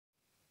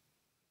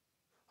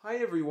Hi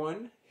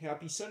everyone,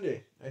 happy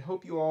Sunday. I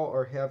hope you all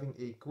are having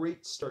a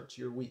great start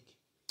to your week.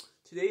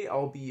 Today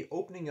I'll be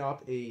opening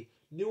up a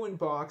new in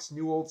box,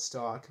 new old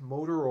stock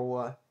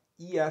Motorola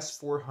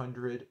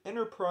ES400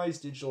 Enterprise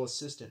Digital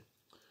Assistant.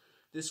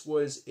 This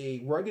was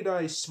a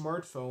ruggedized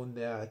smartphone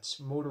that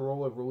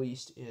Motorola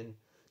released in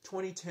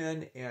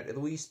 2010, and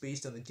at least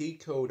based on the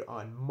date code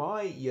on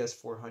my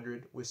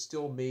ES400 was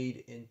still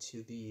made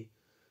into the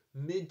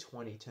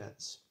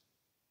mid-2010s.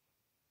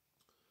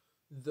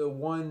 The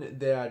one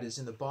that is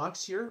in the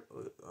box here,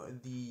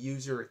 the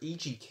user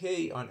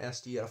AGK on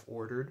SDF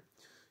ordered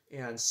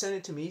and sent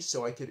it to me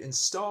so I could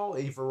install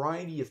a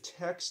variety of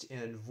text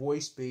and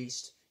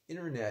voice-based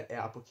internet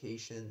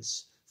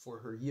applications for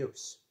her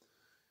use.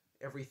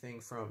 Everything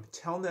from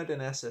telnet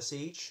and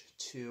SSH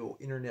to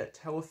internet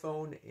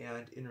telephone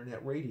and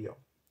internet radio.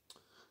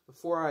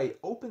 Before I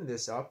open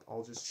this up,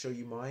 I'll just show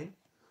you mine.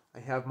 I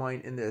have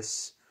mine in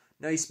this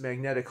nice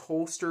magnetic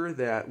holster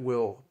that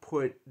will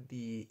put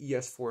the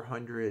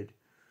ES400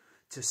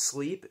 to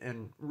sleep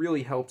and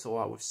really helps a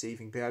lot with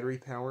saving battery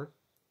power.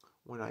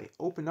 When I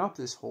open up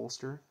this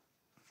holster,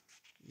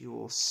 you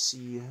will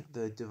see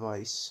the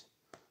device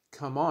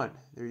come on.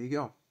 There you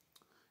go.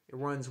 It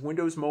runs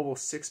Windows Mobile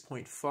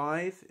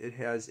 6.5. It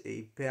has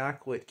a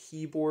backlit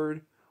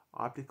keyboard,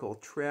 optical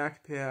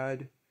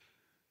trackpad.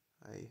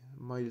 I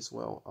might as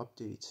well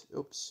update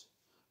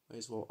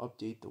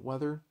the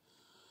weather.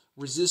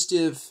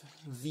 Resistive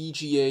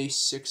VGA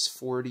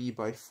 640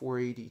 by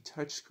 480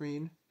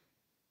 touchscreen.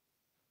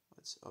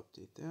 Let's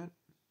update that.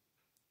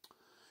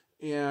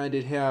 And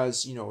it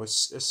has,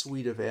 a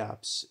suite of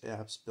apps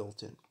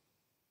built in.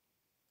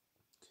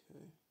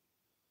 Okay.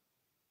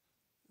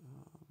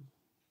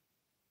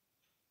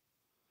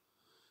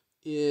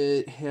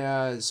 It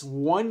has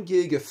 1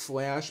 gig of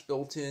flash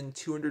built in,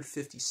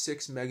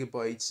 256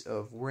 megabytes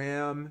of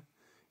RAM,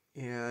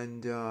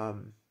 and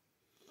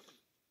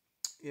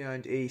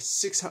a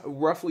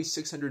roughly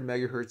 600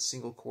 megahertz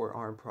single-core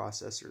ARM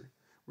processor.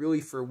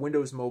 Really, for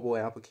Windows mobile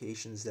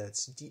applications,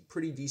 that's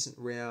pretty decent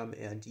RAM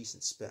and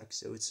decent specs.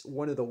 So it's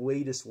one of the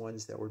latest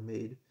ones that were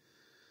made.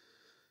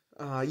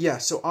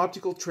 So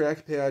optical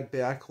trackpad,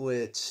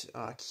 backlit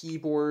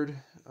keyboard,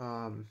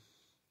 and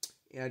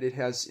it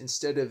has,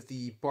 instead of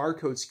the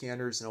barcode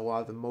scanners in a lot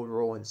of the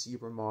Motorola and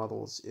Zebra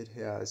models, it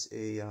has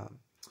a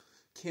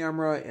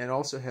camera and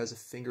also has a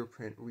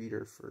fingerprint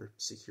reader for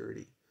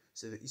security.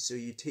 So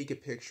you take a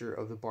picture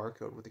of the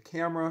barcode with the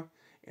camera,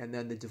 and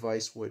then the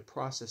device would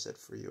process it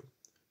for you.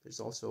 There's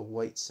also a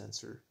light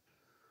sensor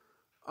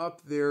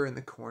up there in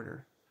the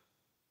corner.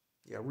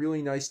 Yeah,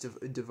 really nice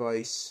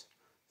device.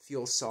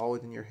 Feels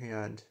solid in your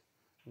hand.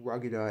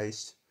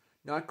 Ruggedized.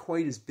 Not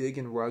quite as big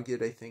and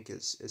rugged, I think,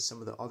 as some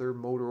of the other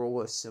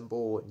Motorola,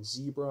 Symbol, and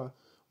Zebra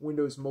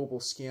Windows mobile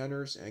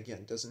scanners. And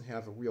again, doesn't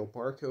have a real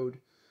barcode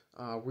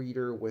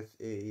reader with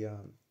a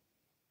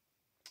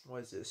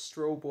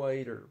strobe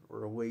light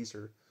or a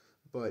laser,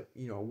 but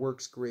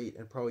works great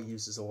and probably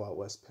uses a lot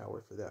less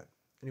power for that.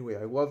 Anyway,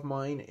 I love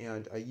mine,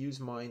 and I use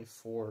mine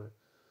for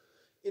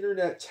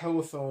internet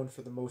telephone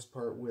for the most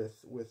part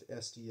with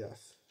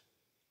SDF.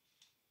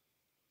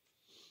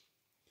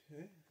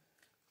 Okay,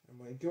 I'm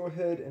going to go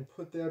ahead and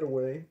put that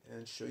away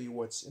and show you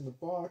what's in the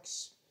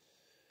box.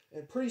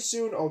 And pretty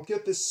soon I'll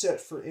get this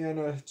set for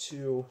Anna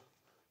to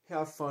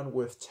have fun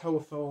with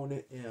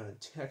telephone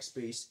and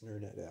text-based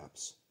internet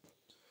apps.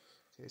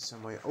 Okay, so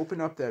I'm going to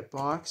open up that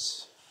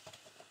box.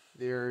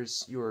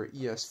 There's your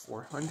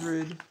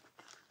ES400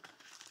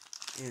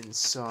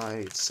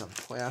 inside some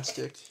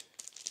plastic.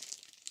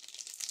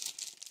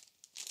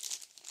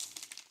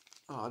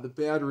 The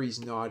battery's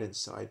not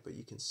inside, but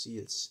you can see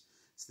it's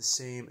the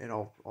same, and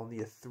I'll need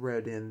to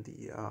thread in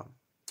the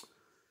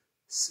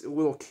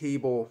little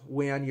cable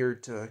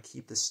lanyard to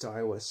keep the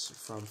stylus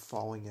from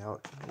falling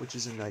out, which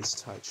is a nice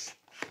touch.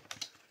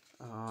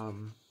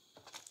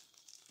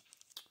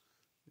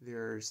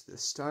 There's the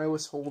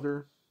stylus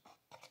holder.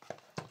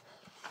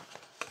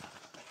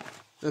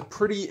 A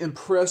pretty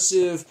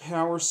impressive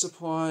power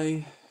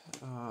supply.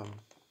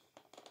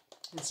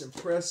 It's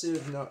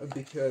impressive not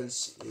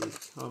because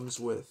it comes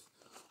with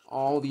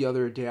all the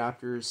other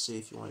adapters. Say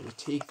if you wanted to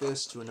take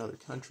this to another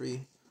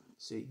country,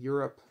 say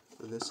Europe,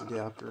 for this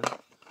adapter.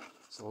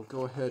 So I'll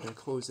go ahead and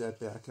close that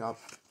back up.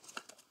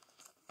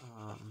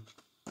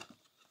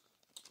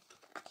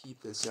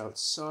 Keep this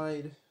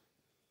outside.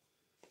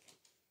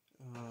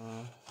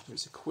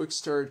 There's a quick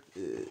start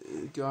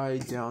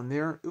guide down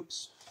there.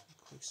 Oops,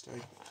 quick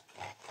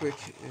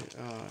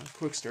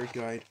start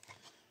guide.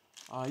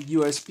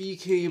 USB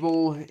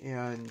cable,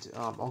 and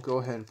I'll go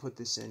ahead and put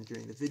this in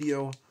during the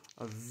video.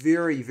 A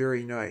very,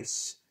 very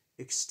nice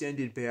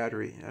extended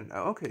battery, and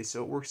okay,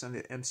 so it works on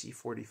the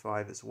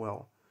MC45 as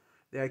well.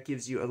 That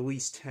gives you at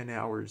least 10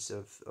 hours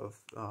of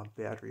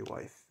battery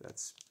life.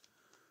 That's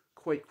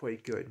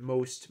quite good.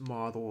 Most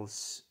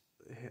models,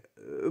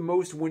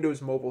 most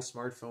Windows mobile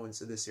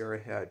smartphones of this era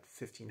had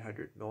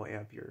 1500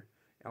 milliampere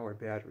hour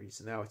batteries,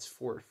 and now it's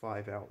 4 or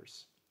 5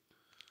 hours.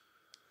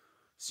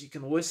 So you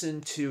can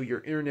listen to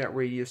your internet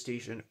radio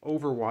station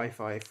over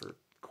Wi-Fi for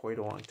quite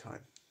a long time.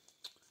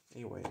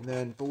 Anyway, and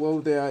then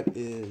below that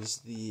is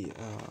the,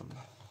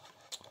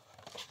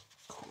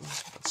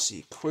 let's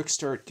see, quick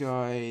start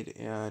guide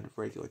and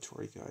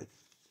regulatory guide.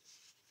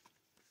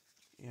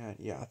 And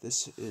yeah,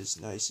 this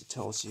is nice. It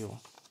tells you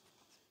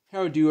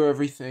how to do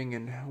everything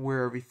and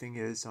where everything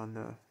is on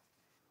the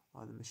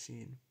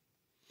machine.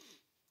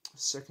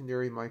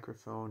 Secondary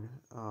microphone.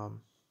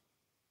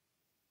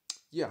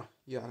 Yeah.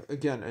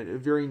 Again, a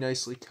very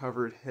nicely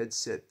covered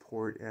headset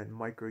port and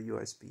micro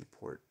USB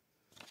port.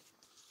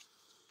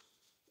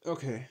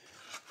 Okay.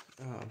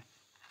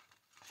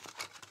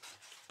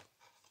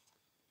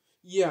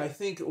 Yeah, I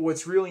think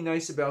what's really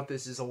nice about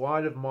this is a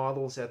lot of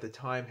models at the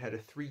time had a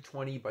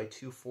 320 by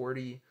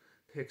 240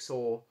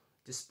 pixel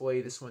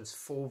display. This one's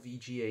full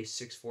VGA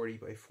 640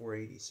 by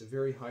 480, so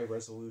very high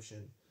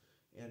resolution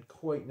and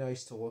quite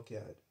nice to look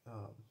at.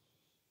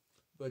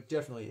 But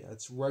definitely,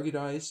 it's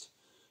ruggedized.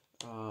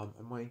 I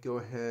might go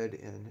ahead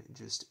and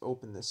just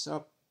open this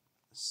up,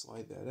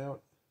 slide that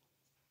out.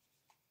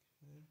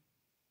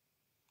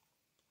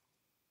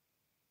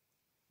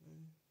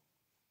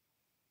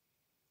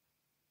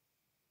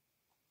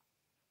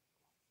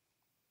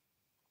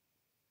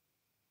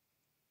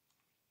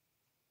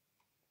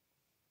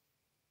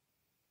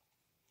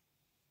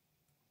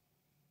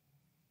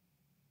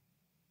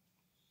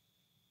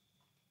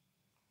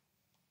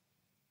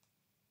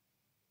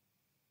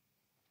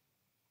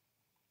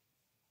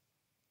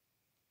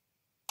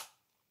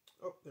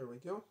 Oh, there we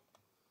go.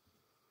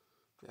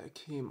 That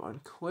came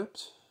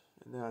unclipped,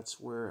 and that's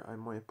where I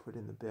might put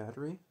in the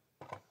battery.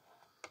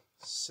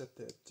 Set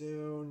that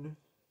down.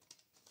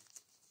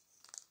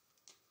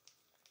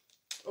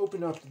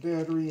 Open up the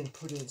battery and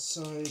put it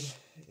inside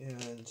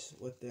and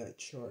let that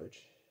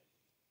charge.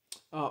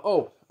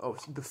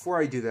 Before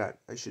I do that,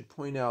 I should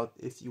point out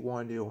if you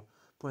want to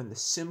put in the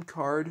SIM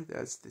card,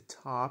 that's the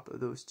top of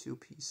those two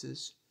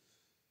pieces.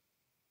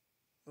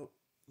 Oh,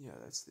 yeah,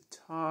 that's the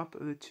top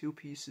of the two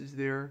pieces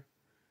there.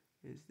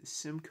 Is the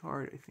SIM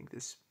card. I think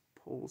this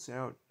pulls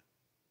out.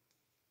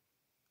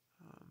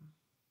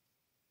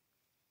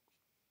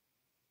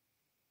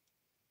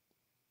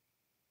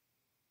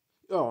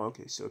 Oh,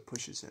 okay, so it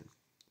pushes in.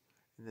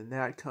 And then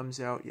that comes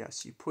out.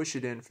 Yes, you push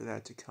it in for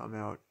that to come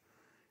out.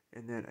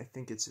 And then I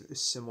think it's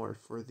similar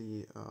for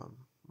the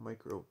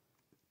micro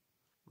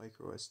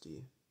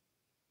SD.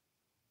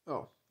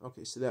 Oh,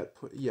 okay, so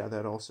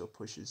that also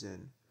pushes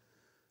in.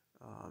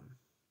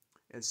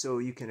 And so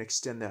you can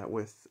extend that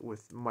with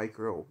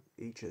micro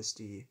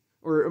HSD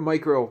or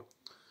micro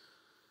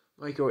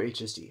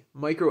SDHC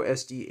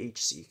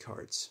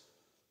cards.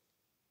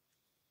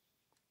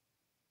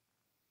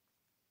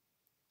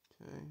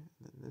 Okay, and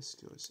then this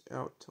goes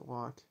out to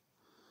lock.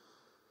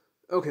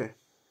 Okay,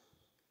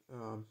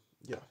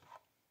 yeah.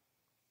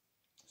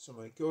 So I'm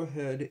going to go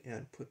ahead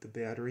and put the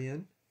battery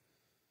in.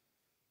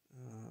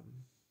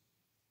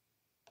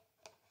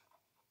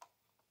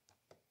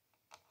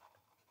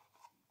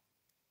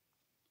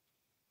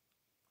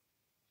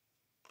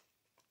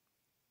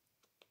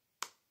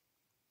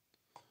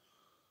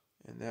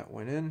 And that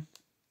went in.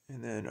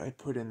 And then I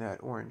put in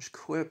that orange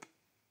clip.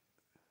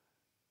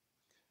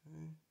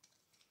 Okay.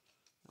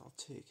 I'll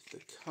take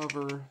the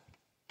cover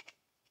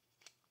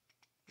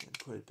and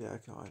put it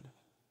back on.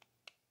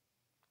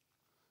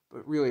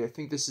 But really, I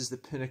think this is the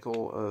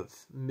pinnacle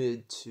of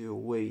mid to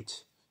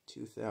late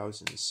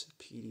 2000s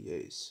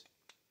PDAs.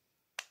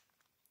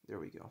 There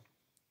we go.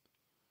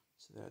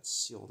 So that's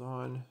sealed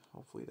on.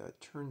 Hopefully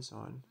that turns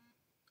on.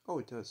 Oh,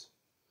 it does.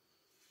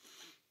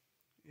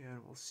 And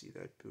we'll see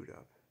that boot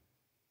up.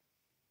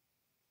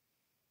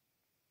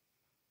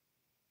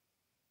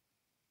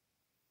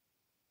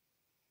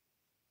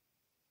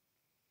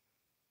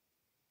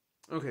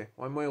 Okay,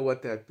 well, I'm going to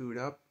let that boot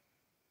up.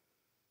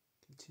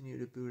 Continue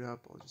to boot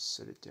up. I'll just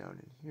set it down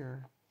in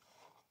here.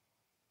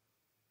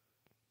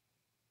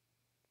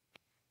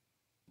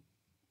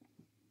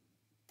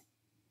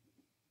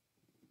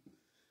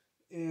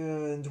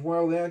 And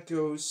while that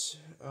goes,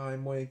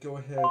 I'm going to go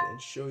ahead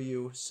and show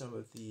you some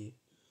of the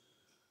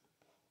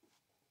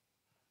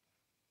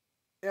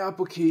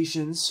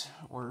applications,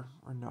 or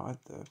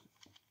not, the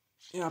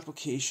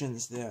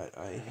applications that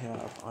I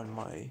have on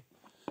my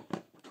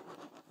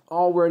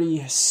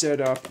already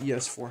set up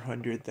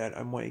ES400 that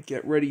I might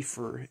get ready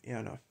for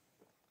Anna.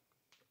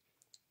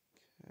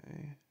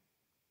 Okay.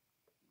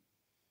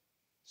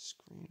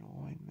 Screen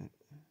alignment.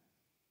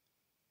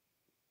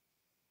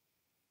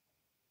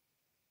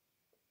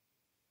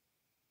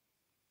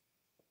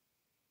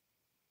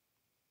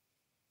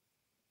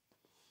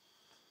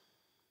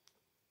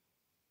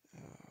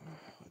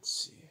 Let's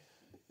see.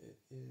 It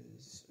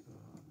is.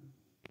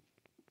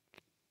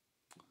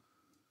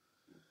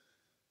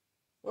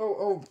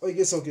 I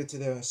guess I'll get to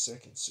that in a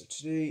second. So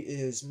today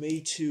is May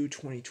 2,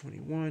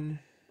 2021.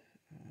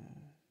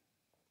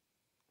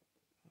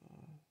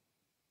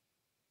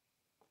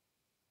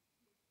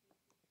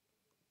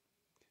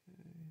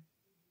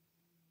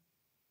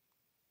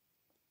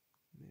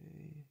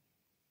 May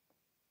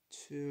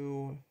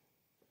 2.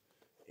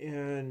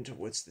 And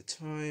what's the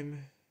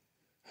time?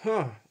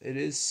 It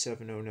is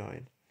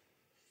 7:09.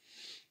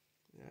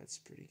 That's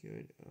pretty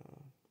good.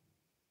 I'll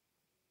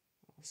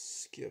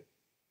skip.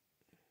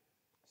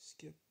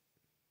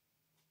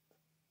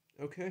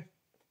 Okay.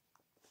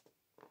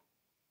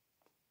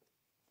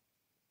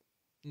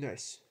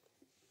 Nice.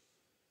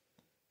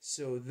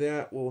 So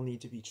that will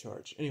need to be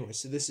charged. Anyway,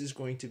 so this is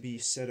going to be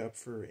set up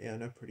for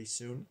Anna pretty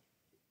soon.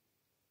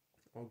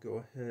 I'll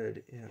go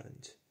ahead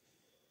and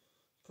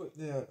put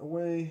that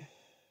away.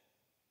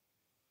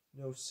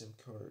 No SIM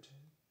card.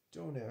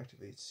 Don't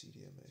activate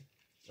CDMA.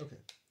 Okay.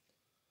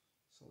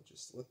 So I'll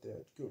just let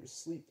that go to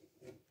sleep.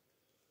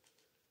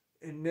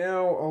 And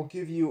now I'll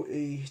give you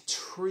a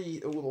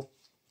little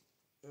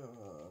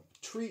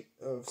treat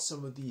of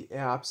some of the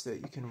apps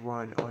that you can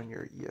run on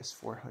your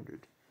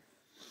ES400.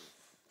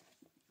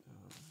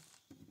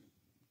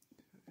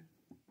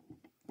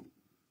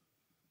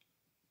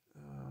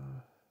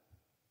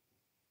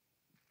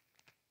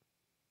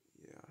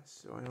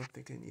 So I don't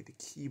think I need the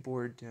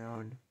keyboard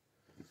down.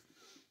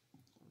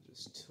 I'll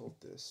just tilt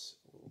this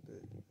a little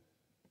bit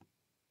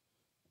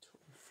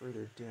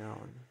further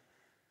down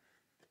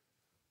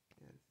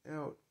and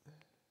out.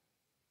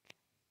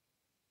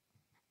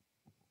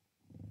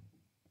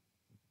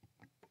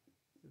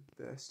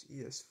 The best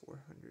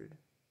ES400.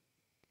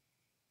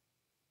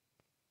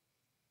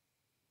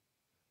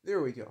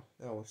 There we go.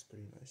 That looks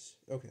pretty nice.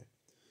 Okay.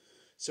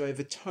 So I have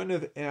a ton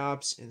of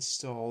apps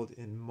installed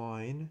in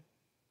mine.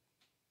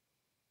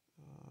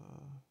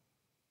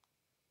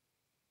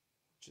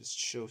 Just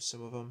show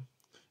some of them.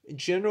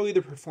 Generally,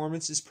 the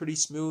performance is pretty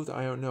smooth.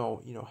 I don't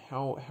know,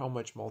 how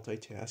much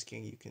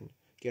multitasking you can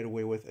get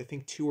away with. I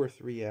think 2 or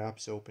 3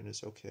 apps open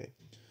is okay.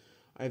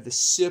 I have the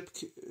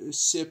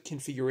SIP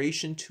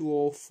configuration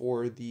tool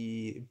for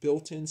the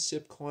built-in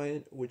SIP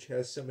client, which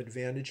has some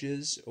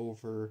advantages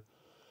over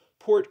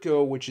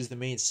PortGo, which is the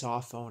main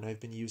soft phone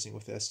I've been using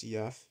with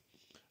SDF.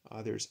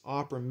 There's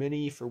Opera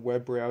Mini for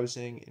web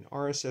browsing, an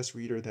RSS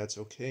reader, that's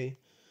okay.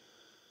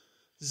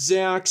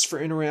 Zax for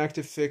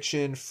interactive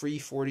fiction,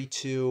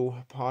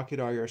 Free42, Pocket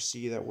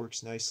IRC, that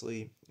works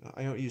nicely.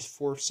 I don't use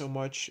Forf so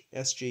much.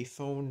 SJ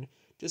Phone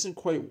doesn't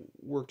quite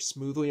work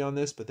smoothly on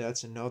this, but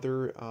that's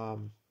another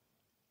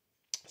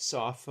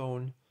soft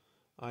phone.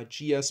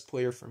 GS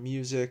Player for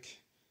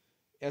music.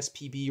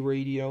 SPB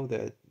radio,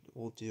 that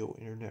will do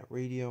internet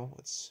radio.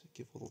 Let's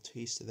give a little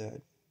taste of that.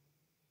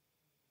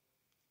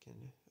 Can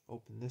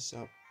open this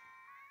up.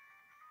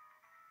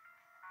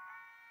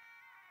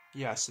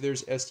 Yeah, so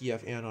there's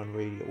SDF and on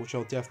radio, which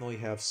I'll definitely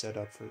have set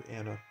up for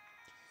Anna.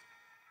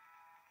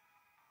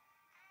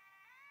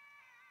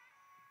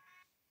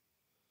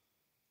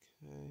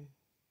 Okay,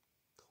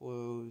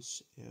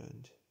 close,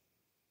 and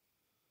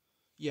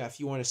yeah, if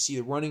you want to see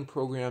the running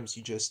programs,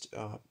 you just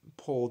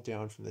pull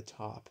down from the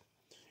top.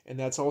 And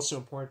that's also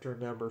important to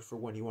remember for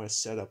when you want to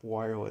set up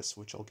wireless,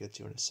 which I'll get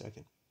to in a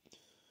second.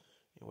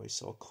 Anyway,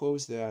 so I'll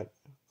close that,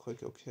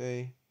 click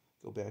OK,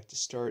 go back to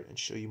start and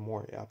show you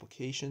more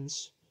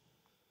applications.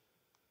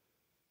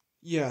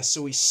 Yeah,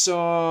 so we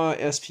saw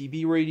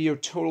SPB radio,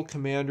 Total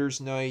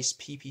Commander's nice,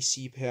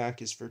 PPC Pack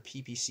is for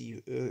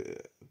PPC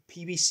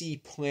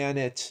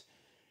Planet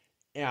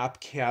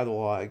app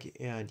catalog,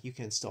 and you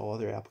can install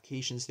other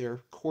applications there.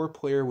 Core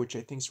Player, which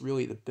I think is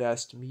really the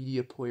best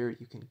media player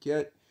you can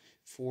get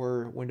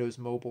for Windows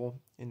Mobile,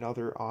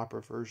 another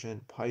Opera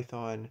version,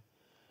 Python.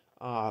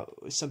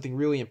 Something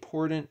really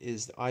important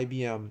is the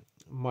IBM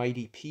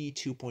Mighty P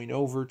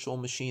 2.0 virtual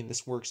machine.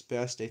 This works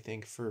best, I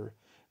think, for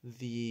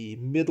the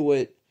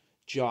midlet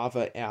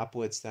Java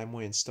applets that I'm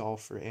going to install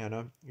for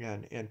Anna,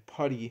 and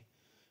Putty,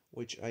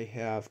 which I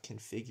have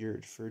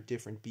configured for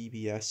different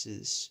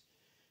BBSs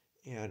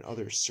and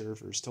other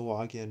servers to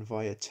log in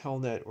via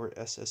telnet or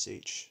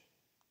SSH.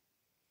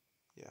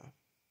 Yeah.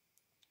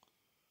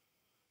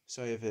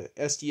 So I have a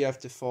SDF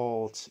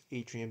default,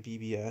 Atrium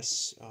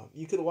BBS.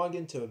 You could log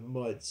into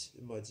MUDs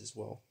as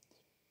well.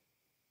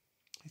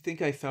 I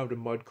think I found a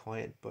MUD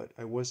client, but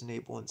I wasn't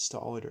able to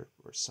install it or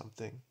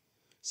something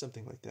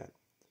like that.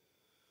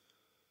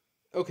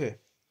 Okay,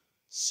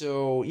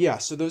 so yeah,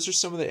 so those are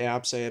some of the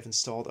apps I have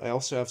installed. I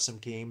also have some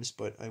games,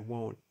 but I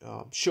won't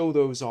show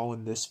those all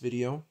in this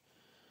video.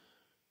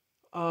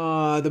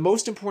 The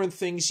most important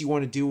things you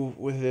want to do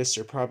with this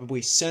are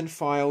probably send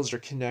files or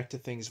connect to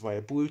things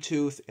via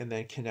Bluetooth, and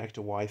then connect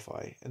to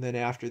Wi-Fi. And then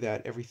after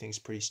that, everything's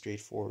pretty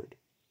straightforward.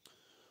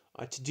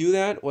 To do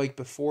that, like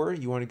before,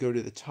 you want to go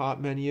to the top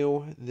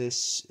menu.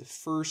 This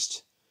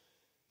first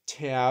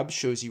tab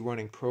shows you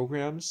running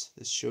programs.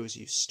 This shows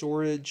you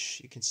storage.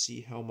 You can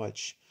see how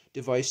much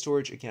device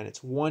storage. Again,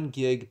 it's 1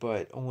 gig,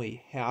 but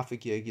only half a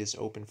gig is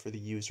open for the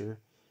user.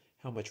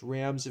 How much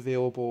RAM's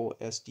available,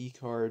 SD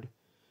card,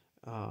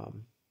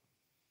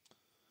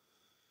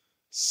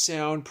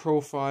 sound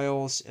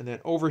profiles, and then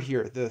over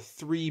here, the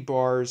 3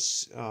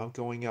 bars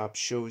going up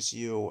shows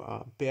you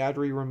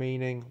battery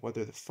remaining,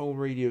 whether the phone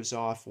radio is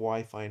off,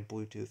 Wi-Fi, and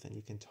Bluetooth, and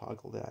you can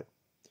toggle that.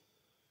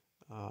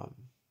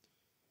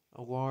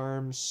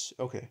 Alarms.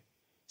 Okay,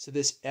 so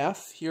this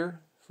F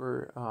here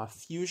for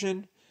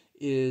Fusion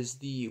is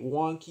the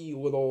wonky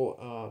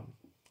little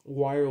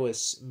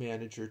wireless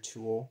manager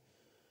tool.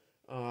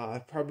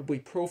 Probably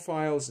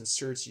profiles and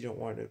certs you don't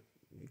want to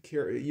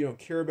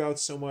care about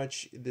so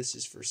much. This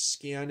is for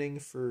scanning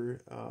for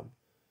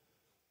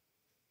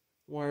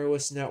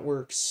wireless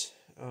networks.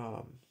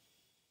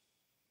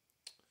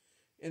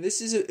 And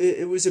this is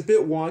it was a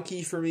bit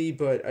wonky for me,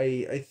 but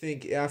I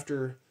think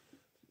after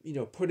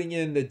putting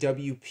in the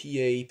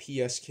WPA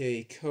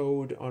PSK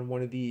code on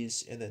one of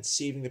these and then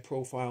saving the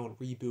profile and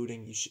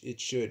rebooting, it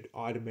should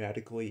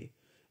automatically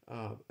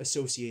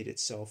associate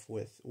itself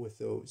with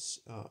those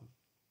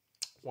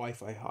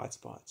Wi-Fi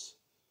hotspots.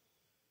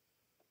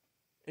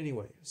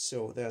 Anyway,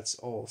 so that's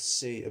all I'll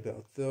say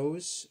about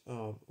those.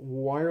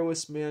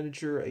 Wireless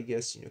Manager, I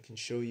guess, can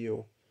show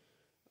you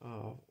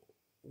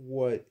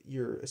what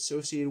you're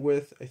associated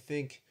with. I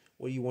think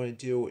what you want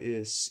to do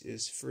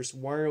is first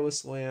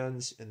wireless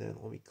LANs, and then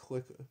let me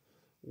click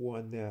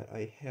one that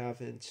I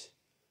haven't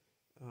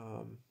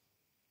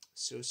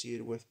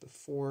associated with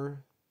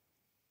before.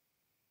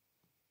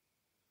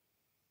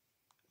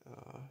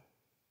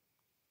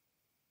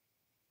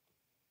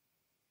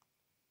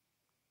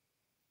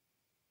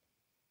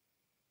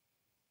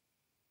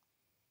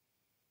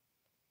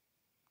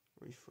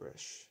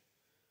 Refresh.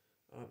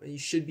 And you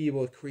should be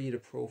able to create a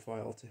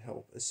profile to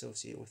help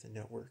associate with a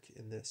network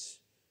in this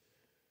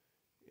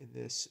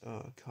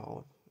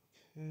column.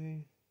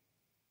 Okay.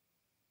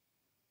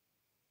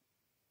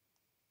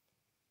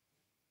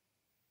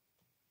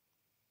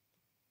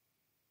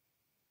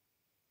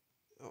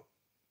 Oh,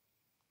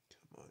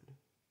 come on.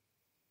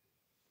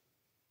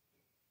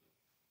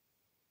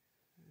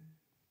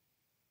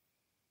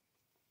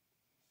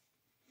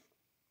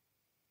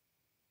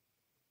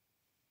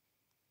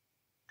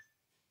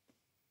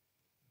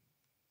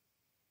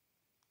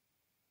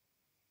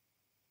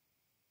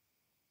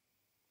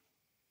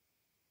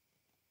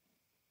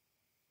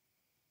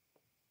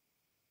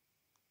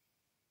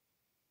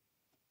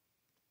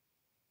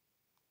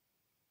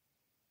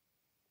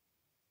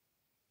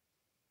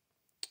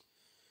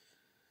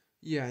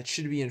 Yeah, it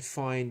should be in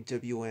fine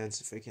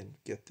WLANs if I can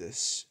get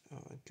this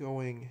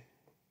going.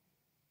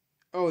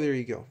 Oh, there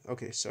you go.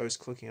 Okay, so I was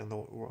clicking on the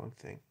wrong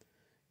thing.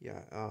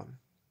 Yeah,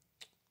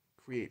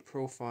 create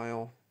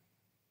profile.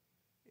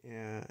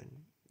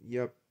 And,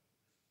 yep.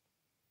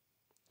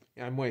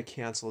 Yeah, I'm going to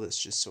cancel this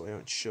just so I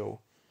don't show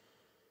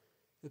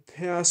the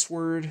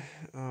password.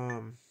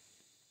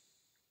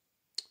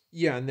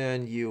 Yeah, and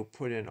then you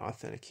put in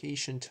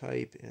authentication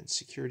type and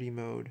security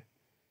mode.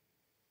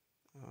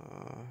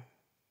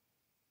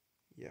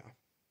 Yeah.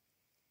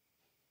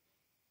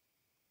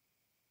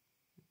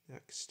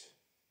 Next.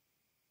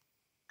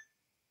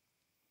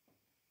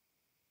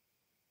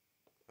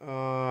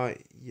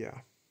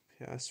 Yeah.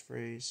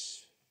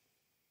 Passphrase.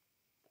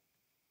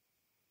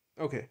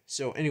 Okay,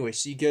 so anyway,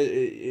 so you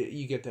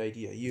get the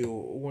idea. You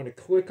want to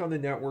click on the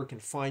network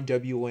and find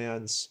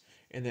WLANs,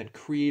 and then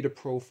create a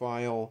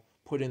profile,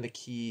 put in the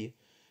key,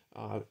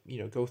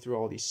 go through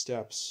all these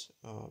steps.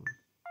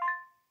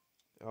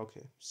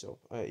 Okay, so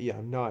yeah,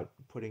 I'm not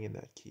putting in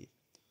that key.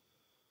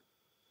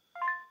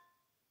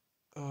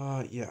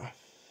 Yeah.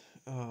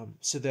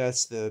 So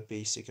that's the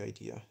basic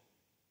idea.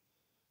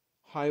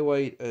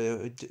 Highlight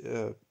a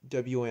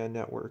WLAN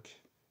network,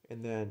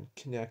 and then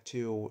connect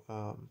to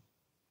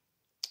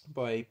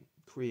by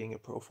creating a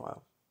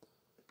profile.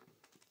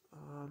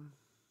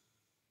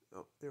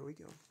 Oh, there we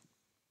go.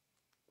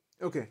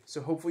 Okay,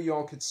 so hopefully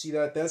y'all could see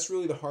that. That's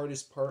really the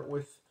hardest part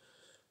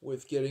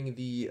with getting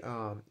the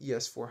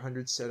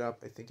ES400 set up.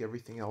 I think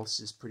everything else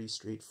is pretty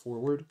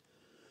straightforward.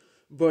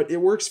 But it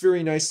works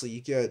very nicely.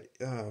 You get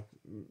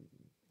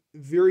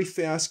very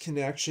fast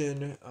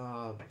connection.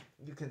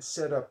 You can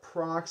set up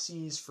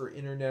proxies for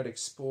Internet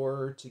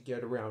Explorer to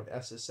get around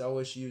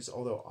SSL issues,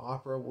 although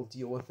Opera will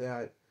deal with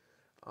that.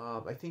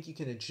 I think you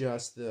can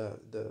adjust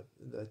the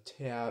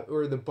tab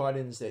or the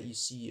buttons that you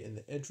see in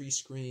the entry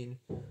screen.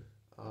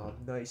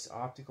 Nice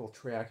optical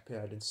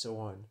trackpad and so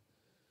on.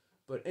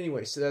 But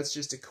anyway, so that's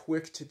just a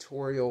quick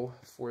tutorial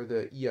for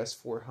the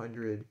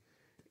ES400,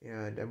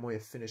 and I'm going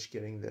to finish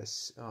getting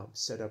this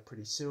set up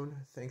pretty soon.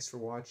 Thanks for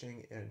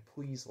watching, and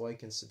please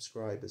like and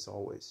subscribe as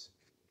always.